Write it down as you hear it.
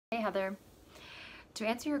Hey Heather, to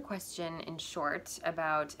answer your question in short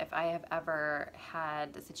about if I have ever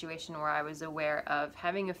had a situation where I was aware of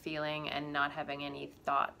having a feeling and not having any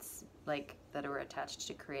thoughts like that were attached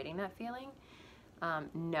to creating that feeling,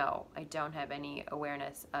 no, I don't have any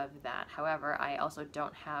awareness of that. However, I also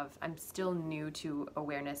don't have, I'm still new to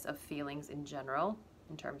awareness of feelings in general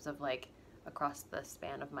in terms of like across the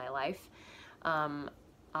span of my life.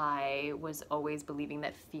 I was always believing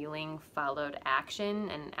that feeling followed action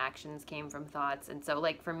and actions came from thoughts. And so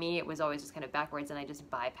like for me, it was always just kind of backwards and I just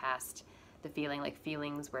bypassed the feeling. Like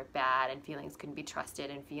feelings were bad and feelings couldn't be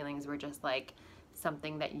trusted and feelings were just like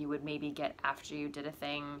something that you would maybe get after you did a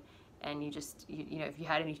thing. And you just, you know, if you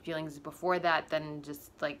had any feelings before that, then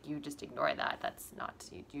just like you just ignore that. That's not,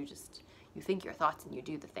 you think your thoughts and you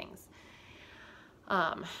do the things.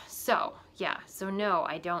 So yeah, so no,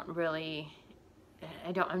 I don't really,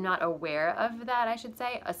 I'm not aware of that, I should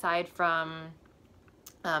say, aside from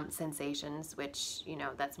sensations, which, you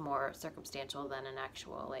know, that's more circumstantial than an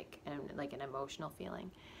actual, like an emotional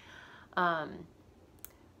feeling.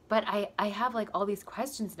 But I have like all these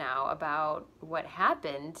questions now about what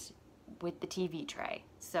happened with the TV tray.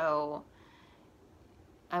 So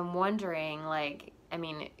I'm wondering, like, I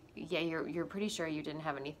mean, yeah, you're pretty sure you didn't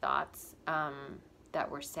have any thoughts that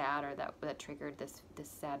were sad or that triggered this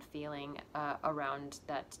sad feeling around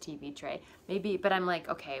that TV tray. Maybe, but I'm like,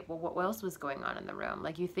 okay, well, what else was going on in the room?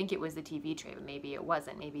 Like, you think it was the TV tray, but maybe it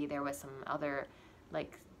wasn't. Maybe there was some other,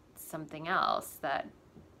 like, something else that,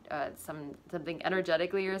 something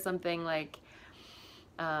energetically or something like,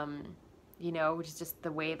 you know, which is just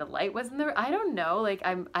the way the light was in there. I don't know. Like,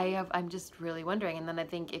 I'm just really wondering. And then I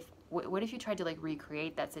think what if you tried to like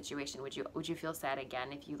recreate that situation? Would you feel sad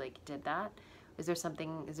again if you like did that? Is there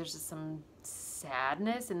just some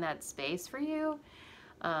sadness in that space for you?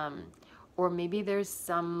 Or maybe there's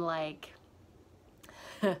some like,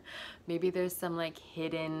 maybe there's some like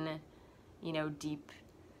hidden, you know, deep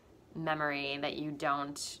memory that you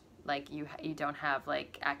don't, like you don't have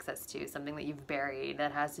like access to, something that you've buried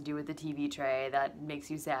that has to do with the TV tray that makes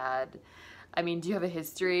you sad. I mean, do you have a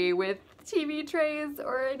history with TV trays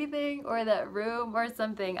or anything, or that room or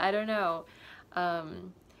something? I don't know.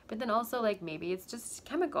 But then also, like, maybe it's just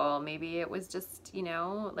chemical. Maybe it was just, you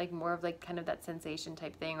know, like more of like kind of that sensation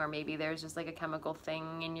type thing, or maybe there's just like a chemical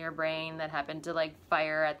thing in your brain that happened to like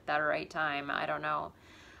fire at that right time. I don't know.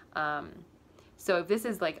 So if this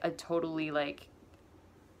is like a totally like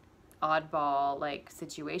oddball like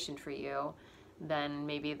situation for you, then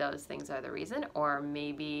maybe those things are the reason. Or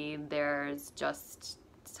maybe there's just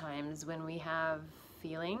times when we have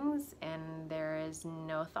feelings and there is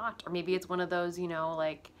no thought. Or maybe it's one of those, you know,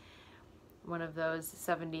 like one of those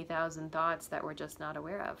 70,000 thoughts that we're just not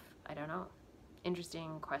aware of. I don't know.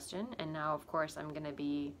 Interesting question. And now, of course, I'm going to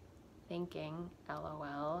be thinking,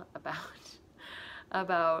 LOL,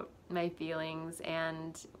 about my feelings,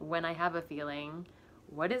 and when I have a feeling,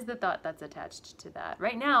 what is the thought that's attached to that?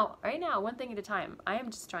 Right now, one thing at a time. I am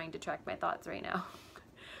just trying to track my thoughts right now.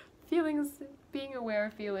 Feelings, being aware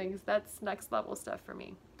of feelings, that's next level stuff for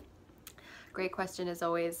me. Great question as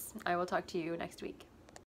always. I will talk to you next week.